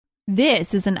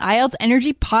This is an IELTS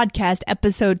Energy Podcast,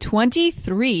 episode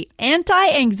 23,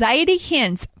 Anti-Anxiety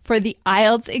Hints for the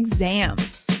IELTS Exam.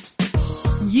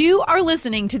 You are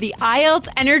listening to the IELTS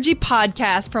Energy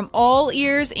Podcast from All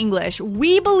Ears English.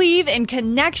 We believe in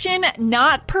connection,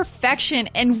 not perfection,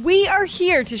 and we are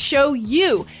here to show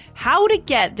you how to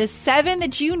get the 7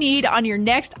 that you need on your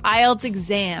next IELTS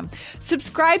exam.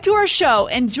 Subscribe to our show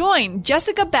and join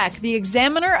Jessica Beck, the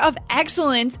Examiner of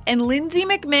Excellence, and Lindsay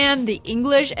McMahon, the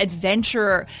English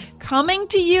Adventurer, coming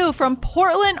to you from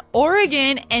Portland,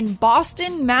 Oregon, and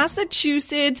Boston,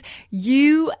 Massachusetts,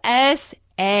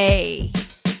 USA.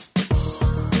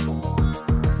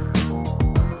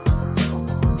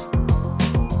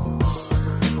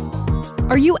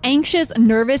 Are you anxious,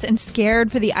 nervous, and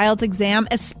scared for the IELTS exam,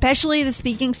 especially the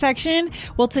speaking section?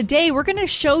 Well, today we're going to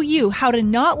show you how to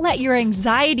not let your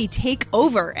anxiety take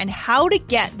over and how to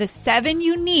get the 7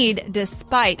 you need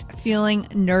despite feeling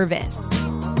nervous.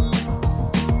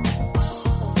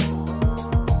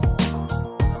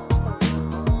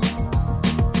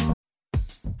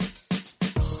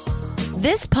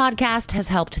 This podcast has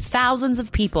helped thousands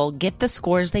of people get the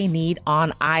scores they need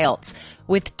on IELTS.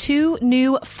 With 2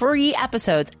 new free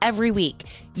episodes every week,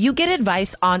 you get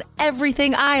advice on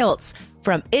everything IELTS,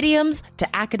 from idioms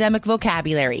to academic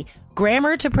vocabulary,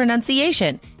 grammar to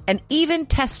pronunciation, and even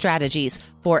test strategies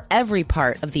for every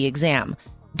part of the exam.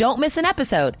 Don't miss an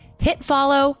episode. Hit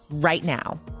follow right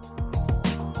now.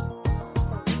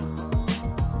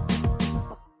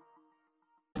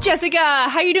 Jessica,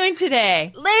 how are you doing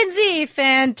today? Lindsay,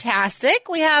 fantastic.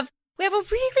 We have a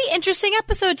really interesting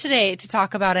episode today to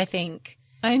talk about, I think.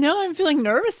 I know, I'm feeling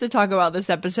nervous to talk about this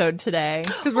episode today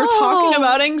because we're talking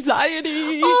about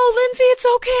anxiety. Oh, Lindsay, it's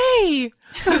okay.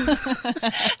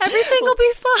 Everything will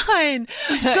be fine.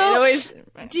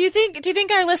 Do you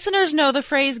think our listeners know the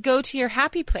phrase "go to your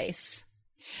happy place"?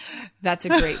 That's a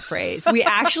great phrase. We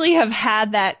actually have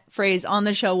had that phrase on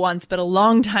the show once, but a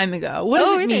long time ago. What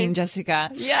does it mean,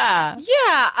 Jessica? Yeah.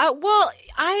 Well,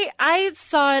 I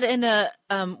saw it in a,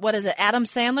 Adam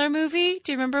Sandler movie.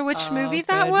 Do you remember which movie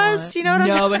that was? Do you know what I'm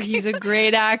talking about? No, but he's a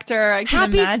great actor. I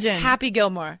can imagine. Happy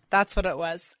Gilmore. That's what it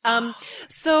was.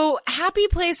 So happy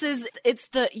places, it's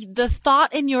the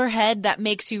thought in your head that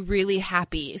makes you really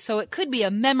happy. So it could be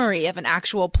a memory of an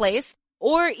actual place,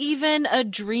 or even a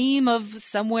dream of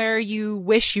somewhere you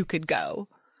wish you could go.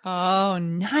 Oh,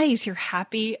 nice. Your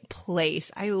happy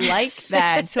place. I like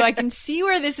that. So I can see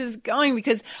where this is going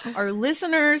because our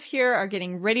listeners here are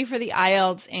getting ready for the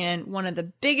IELTS. And one of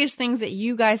the biggest things that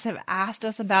you guys have asked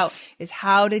us about is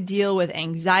how to deal with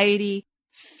anxiety,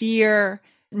 fear,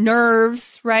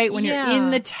 nerves, right? When you're in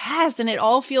the test and it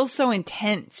all feels so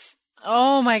intense.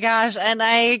 Oh my gosh. And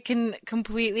I can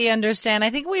completely understand. I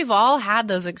think we've all had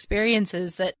those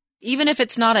experiences that even if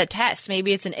it's not a test,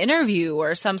 maybe it's an interview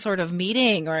or some sort of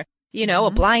meeting or,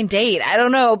 a blind date. I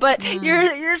don't know, but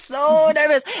you're so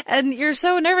nervous, and you're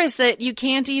so nervous that you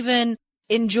can't even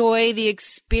enjoy the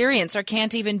experience or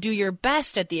can't even do your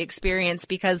best at the experience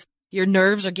because your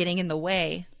nerves are getting in the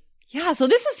way. Yeah, so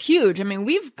this is huge. I mean,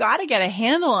 we've got to get a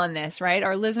handle on this, right?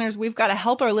 We've got to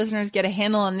help our listeners get a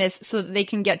handle on this so that they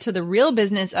can get to the real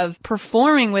business of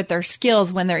performing with their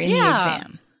skills when they're in the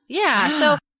exam. Yeah.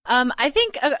 So, I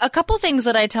think a couple things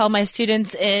that I tell my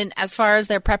students in as far as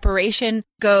their preparation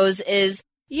goes is,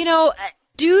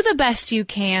 do the best you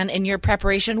can in your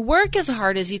preparation, work as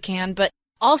hard as you can, but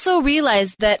also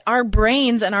realize that our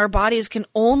brains and our bodies can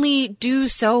only do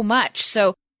so much.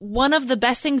 So one of the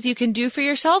best things you can do for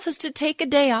yourself is to take a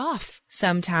day off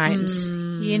sometimes,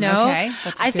 Okay,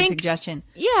 that's a good suggestion.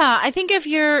 Yeah, I think if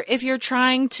you're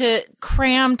trying to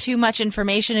cram too much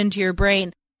information into your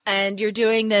brain and you're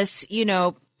doing this,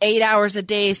 8 hours a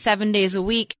day, 7 days a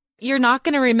week, you're not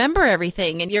going to remember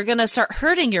everything and you're going to start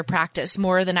hurting your practice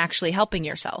more than actually helping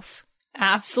yourself.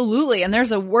 Absolutely. And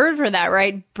there's a word for that,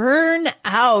 right? Burn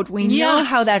out. We know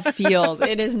how that feels.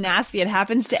 It is nasty. It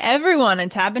happens to everyone.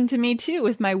 It's happened to me too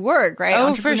with my work, right? Oh,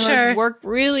 Entrepreneurs for sure. work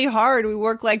really hard. We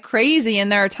work like crazy.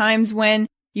 And there are times when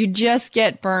you just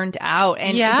get burnt out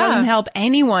and it doesn't help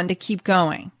anyone to keep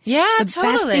going. Yeah,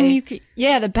 totally.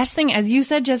 The best thing, as you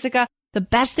said, Jessica, the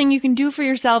best thing you can do for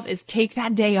yourself is take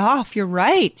that day off. You're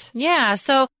right. Yeah.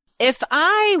 So if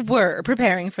I were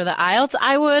preparing for the IELTS,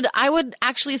 I would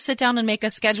actually sit down and make a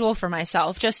schedule for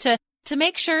myself just to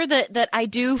make sure that I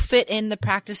do fit in the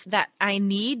practice that I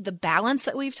need, the balance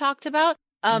that we've talked about.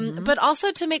 But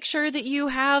also to make sure that you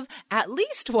have at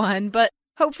least one, but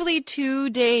hopefully 2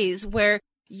 days where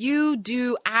you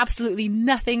do absolutely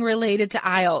nothing related to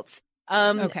IELTS.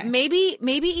 Maybe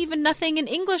even nothing in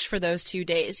English for those 2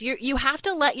 days. You have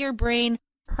to let your brain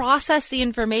process the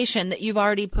information that you've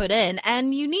already put in,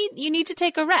 and you need to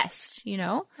take a rest, you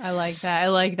know? I like that. I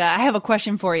like that. I have a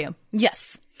question for you.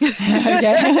 Yes.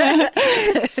 Okay.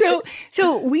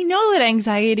 So we know that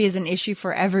anxiety is an issue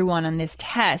for everyone on this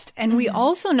test. And we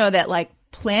also know that like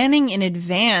planning in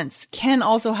advance can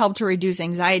also help to reduce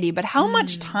anxiety. But how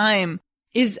much time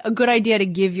is a good idea to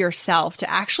give yourself to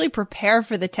actually prepare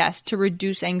for the test to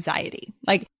reduce anxiety?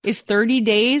 Like, is 30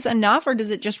 days enough, or does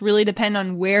it just really depend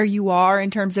on where you are in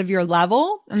terms of your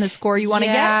level and the score you want to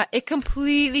get? Yeah, it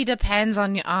completely depends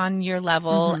on your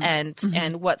level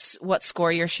and what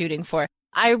score you're shooting for.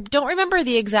 I don't remember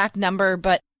the exact number,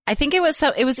 but I think it was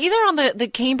either on the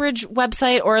Cambridge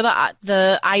website or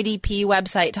the IDP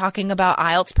website talking about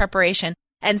IELTS preparation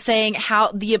and saying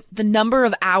how the number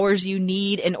of hours you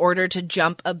need in order to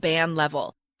jump a band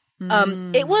level.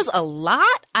 It was a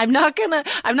lot. I'm not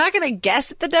gonna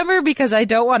guess at the number because I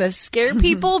don't want to scare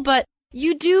people, but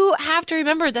you do have to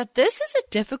remember that this is a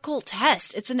difficult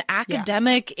test. It's an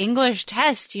academic English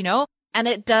test, you know, and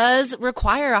it does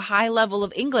require a high level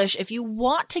of English if you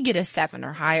want to get a 7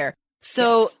 or higher.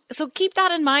 So keep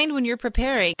that in mind when you're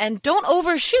preparing, and don't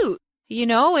overshoot. You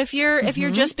know, if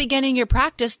you're just beginning your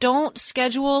practice, don't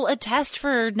schedule a test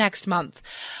for next month.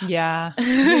 Yeah.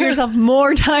 Give yourself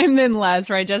more time than less,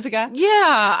 right, Jessica?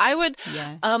 Yeah, I would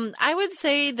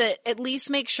say that at least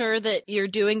make sure that you're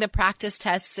doing the practice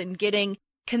tests and getting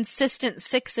consistent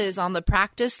 6s on the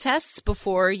practice tests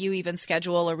before you even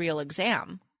schedule a real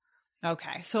exam.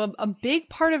 Okay. So a big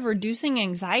part of reducing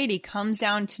anxiety comes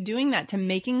down to doing that, to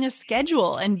making a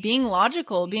schedule and being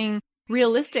logical, being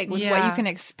realistic with what you can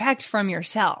expect from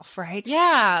yourself, right?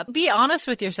 Yeah. Be honest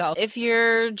with yourself. If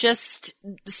you're just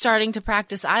starting to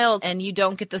practice IELTS and you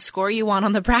don't get the score you want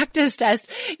on the practice test,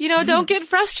 you know, don't get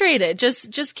frustrated.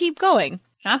 Just keep going.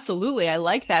 Absolutely. I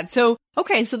like that. So,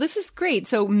 okay. So this is great.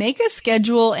 So make a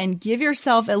schedule and give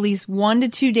yourself at least 1 to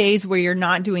 2 days where you're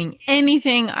not doing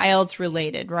anything IELTS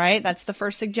related, right? That's the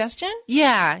first suggestion?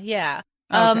 Yeah. Yeah.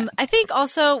 Okay. I think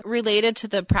also related to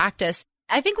the practice,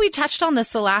 I think we touched on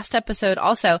this the last episode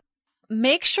also.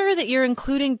 Make sure that you're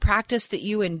including practice that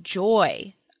you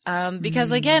enjoy.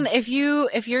 Because again, if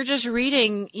you're just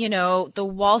reading, you know, the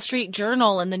Wall Street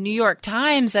Journal and the New York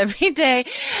Times every day,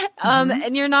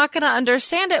 and you're not going to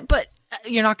understand it, but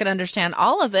you're not going to understand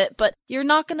all of it, but you're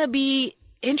not going to be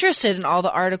interested in all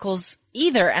the articles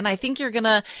either. And I think you're going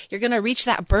to reach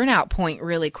that burnout point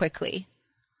really quickly.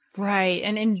 Right.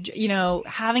 And, you know,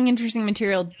 having interesting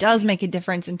material does make a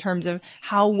difference in terms of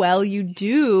how well you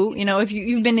do. You know, if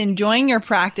you've been enjoying your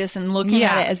practice and looking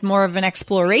at it as more of an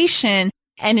exploration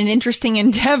and an interesting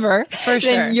endeavor,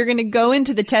 then you're going to go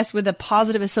into the test with a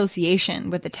positive association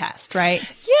with the test, right?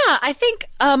 Yeah, I think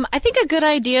a good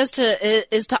idea is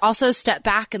to also step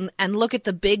back and look at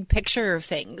the big picture of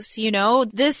things. You know,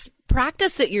 this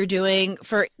practice that you're doing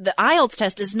for the IELTS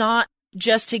test is not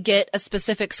just to get a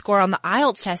specific score on the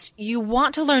IELTS test. You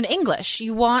want to learn English.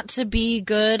 You want to be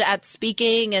good at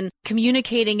speaking and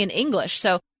communicating in English.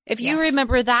 So if you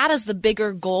remember that as the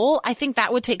bigger goal, I think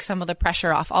that would take some of the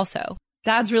pressure off also.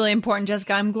 That's really important,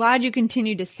 Jessica. I'm glad you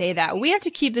continue to say that. We have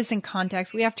to keep this in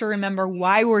context. We have to remember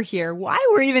why we're here, why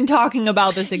we're even talking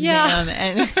about this exam,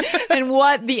 and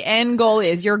what the end goal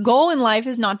is. Your goal in life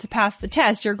is not to pass the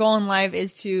test. Your goal in life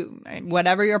is to,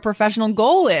 whatever your professional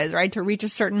goal is, right? To reach a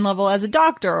certain level as a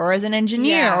doctor or as an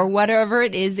engineer or whatever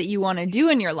it is that you want to do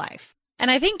in your life.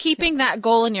 And I think keeping that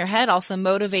goal in your head also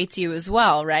motivates you as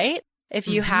well, right? If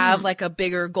you have like a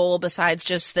bigger goal besides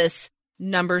just this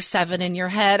number 7 in your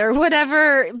head or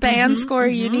whatever band score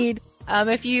you need.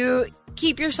 If you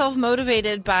keep yourself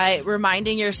motivated by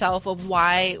reminding yourself of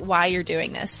why you're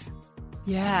doing this.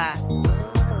 Yeah.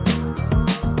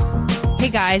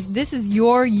 Hey guys, this is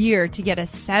your year to get a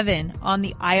 7 on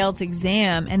the IELTS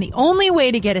exam. And the only way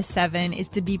to get a 7 is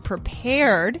to be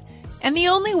prepared. And the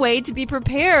only way to be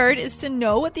prepared is to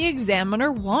know what the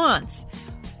examiner wants,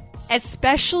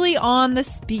 especially on the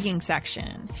speaking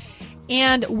section.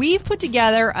 And we've put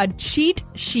together a cheat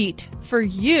sheet for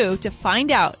you to find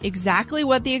out exactly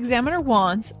what the examiner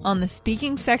wants on the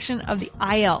speaking section of the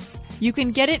IELTS. You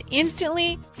can get it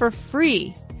instantly for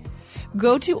free.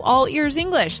 Go to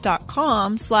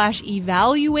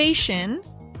allearsenglish.com/evaluation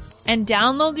and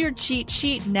download your cheat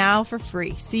sheet now for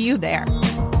free. See you there.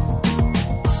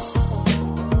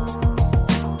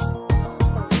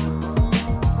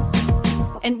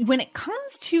 And when it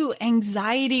comes to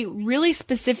anxiety, really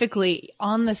specifically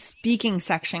on the speaking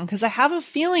section, because I have a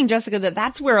feeling, Jessica, that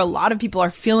that's where a lot of people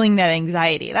are feeling that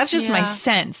anxiety. That's just my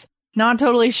sense. Not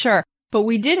totally sure. But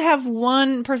we did have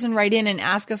one person write in and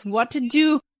ask us what to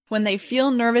do when they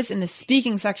feel nervous in the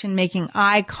speaking section making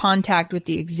eye contact with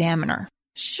the examiner.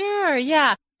 Sure,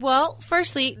 yeah. Well,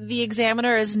 firstly, the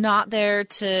examiner is not there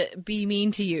to be mean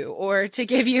to you or to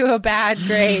give you a bad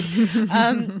grade.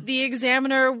 The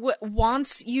examiner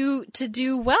wants you to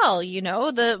do well. You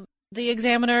know, the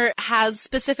examiner has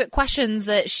specific questions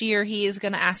that she or he is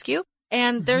going to ask you,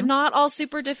 and they're not all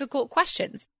super difficult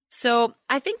questions. So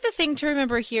I think the thing to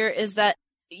remember here is that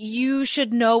you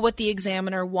should know what the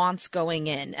examiner wants going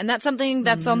in. And that's something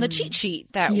that's on the cheat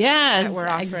sheet that we're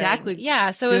offering. Exactly.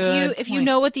 Yeah. So if you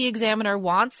know what the examiner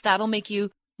wants, that'll make you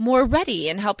more ready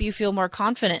and help you feel more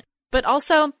confident. But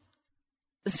also,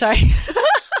 sorry.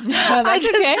 That's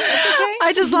okay.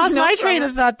 I just lost my train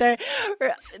of thought there.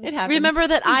 It happens. Remember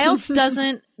that IELTS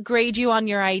doesn't grade you on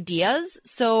your ideas.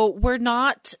 So we're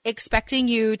not expecting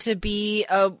you to be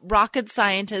a rocket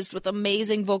scientist with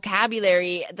amazing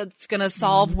vocabulary that's going to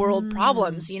solve world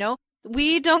problems. You know,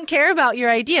 we don't care about your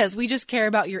ideas. We just care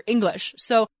about your English.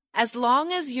 So as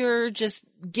long as you're just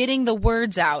getting the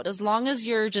words out, as long as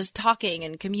you're just talking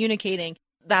and communicating,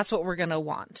 that's what we're going to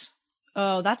want.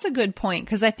 Oh, that's a good point.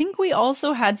 Because I think we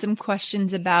also had some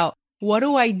questions about what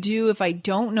do I do if I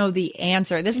don't know the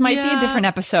answer? This might be a different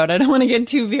episode. I don't want to get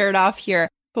too veered off here.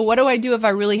 But what do I do if I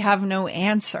really have no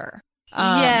answer?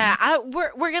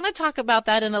 We're going to talk about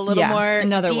that in a little more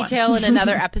detail in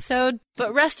another episode.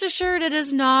 But rest assured, it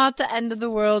is not the end of the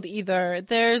world either.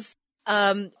 There's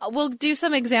we'll do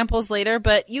some examples later,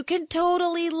 but you can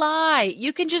totally lie.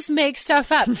 You can just make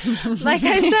stuff up. Like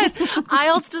I said,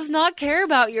 IELTS does not care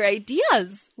about your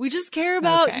ideas. We just care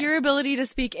about your ability to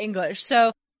speak English.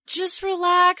 So just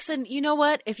relax. And you know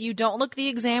what? If you don't look the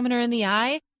examiner in the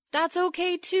eye, that's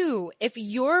okay too. If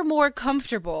you're more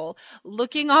comfortable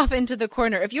looking off into the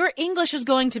corner, if your English is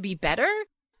going to be better,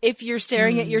 if you're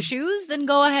staring at your shoes, then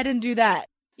go ahead and do that.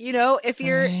 You know, if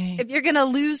you're going to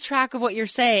lose track of what you're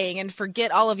saying and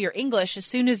forget all of your English as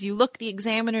soon as you look the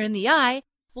examiner in the eye,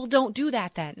 well, don't do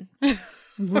that then.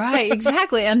 Right,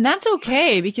 exactly. And that's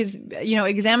okay because, you know,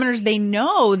 examiners, they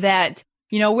know that,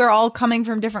 you know, we're all coming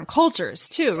from different cultures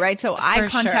too, right? So eye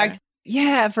contact,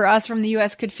 for us from the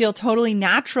US could feel totally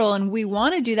natural and we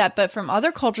want to do that. But from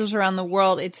other cultures around the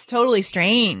world, it's totally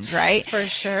strange, right? For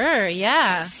sure.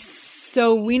 Yeah.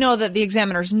 So we know that the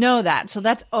examiners know that. So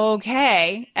that's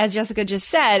okay, as Jessica just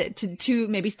said, to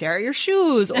maybe stare at your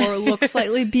shoes or look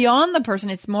slightly beyond the person.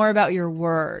 It's more about your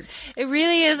words. It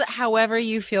really is however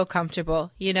you feel comfortable,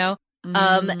 you know?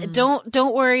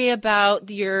 Don't worry about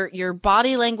your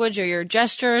body language or your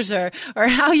gestures or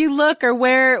how you look or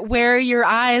where your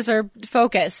eyes are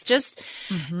focused. Just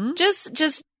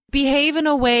behave in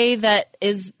a way that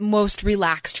is most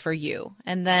relaxed for you.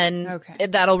 And then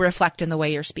that'll reflect in the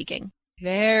way you're speaking.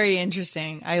 Very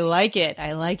interesting. I like it.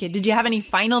 Did you have any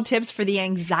final tips for the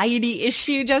anxiety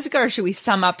issue, Jessica, or should we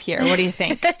sum up here? What do you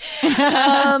think?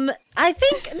 I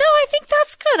think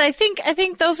that's good. I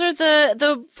think those are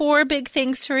the 4 big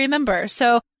things to remember.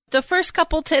 So the first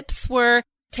couple tips were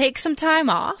take some time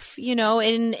off, you know,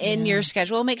 in your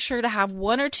schedule. Make sure to have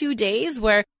 1 or 2 days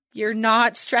where you're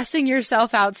not stressing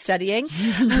yourself out studying.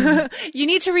 You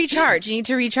need to recharge. You need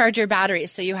to recharge your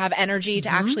batteries so you have energy to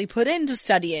actually put into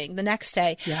studying the next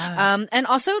day. Yeah. And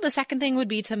also the second thing would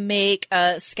be to make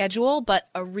a schedule, but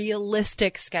a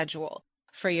realistic schedule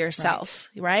for yourself,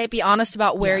 right? Be honest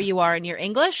about where you are in your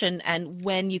English and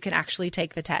when you can actually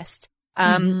take the test.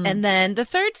 And then the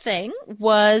third thing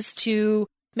was to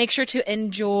make sure to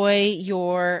enjoy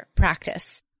your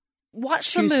practice. Watch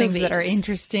some movies things that are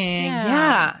interesting.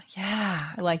 Yeah.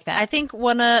 I like that. I think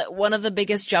one of the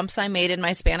biggest jumps I made in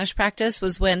my Spanish practice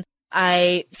was when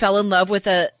I fell in love with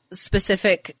a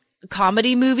specific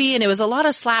comedy movie, and it was a lot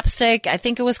of slapstick. I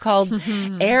think it was called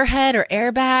Airhead or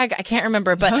Airbag. I can't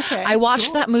remember, but I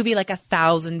watched that movie like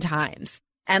 1,000 times,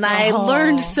 and I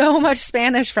learned so much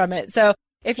Spanish from it. So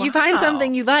if you find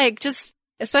something you like, just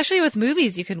especially with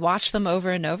movies, you can watch them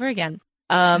over and over again.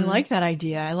 I like that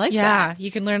idea. I like that. Yeah,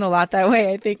 you can learn a lot that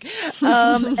way, I think.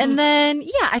 And then,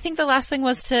 I think the last thing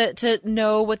was to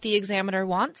know what the examiner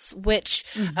wants, which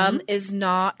is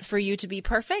not for you to be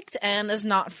perfect and is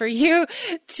not for you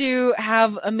to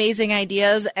have amazing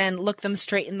ideas and look them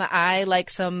straight in the eye like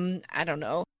some, I don't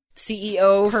know,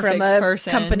 CEO from a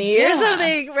company or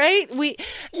something, right?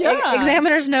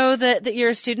 Examiners know that you're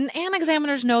a student and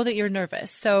examiners know that you're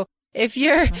nervous. So if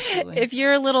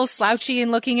you're a little slouchy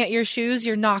and looking at your shoes,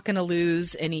 you're not going to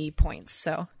lose any points.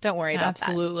 So don't worry about that.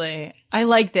 Absolutely. I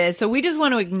like this. So we just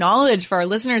want to acknowledge for our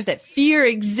listeners that fear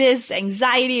exists,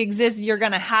 anxiety exists. You're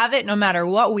going to have it no matter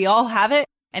what. We all have it.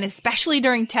 And especially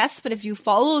during tests. But if you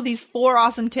follow these 4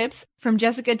 awesome tips from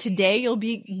Jessica today, you'll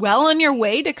be well on your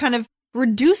way to kind of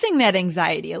reducing that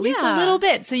anxiety, at least a little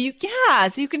bit. So you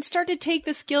can start to take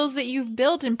the skills that you've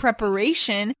built in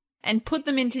preparation and put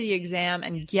them into the exam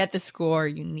and get the score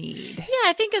you need. Yeah,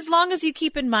 I think as long as you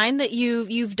keep in mind that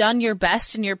you've done your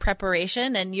best in your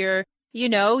preparation and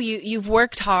you've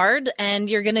worked hard and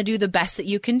you're going to do the best that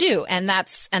you can do. And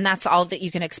that's all that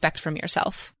you can expect from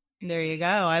yourself. There you go.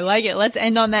 I like it. Let's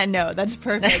end on that note. That's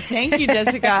perfect. Thank you,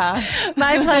 Jessica.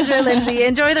 My pleasure, Lindsay.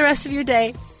 Enjoy the rest of your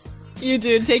day. You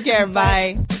too. Take care.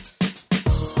 Bye.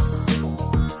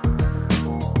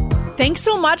 Thanks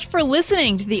so much for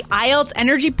listening to the IELTS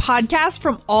Energy Podcast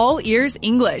from All Ears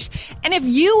English. And if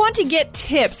you want to get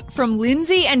tips from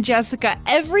Lindsay and Jessica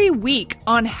every week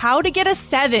on how to get a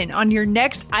 7 on your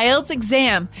next IELTS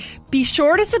exam, be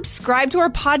sure to subscribe to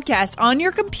our podcast on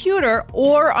your computer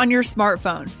or on your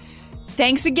smartphone.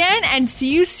 Thanks again and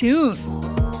see you soon.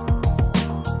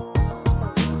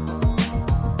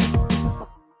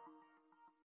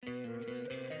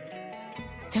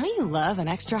 Don't you love an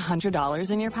extra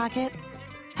 $100 in your pocket?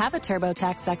 Have a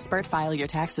TurboTax expert file your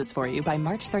taxes for you by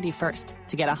March 31st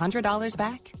to get $100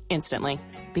 back instantly.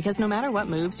 Because no matter what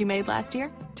moves you made last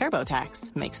year,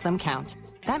 TurboTax makes them count.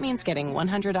 That means getting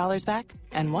 $100 back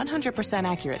and 100%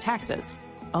 accurate taxes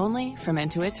only from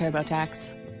Intuit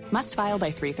TurboTax. Must file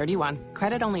by 3/31.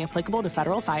 Credit only applicable to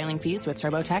federal filing fees with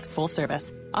TurboTax full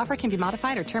service. Offer can be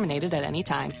modified or terminated at any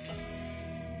time.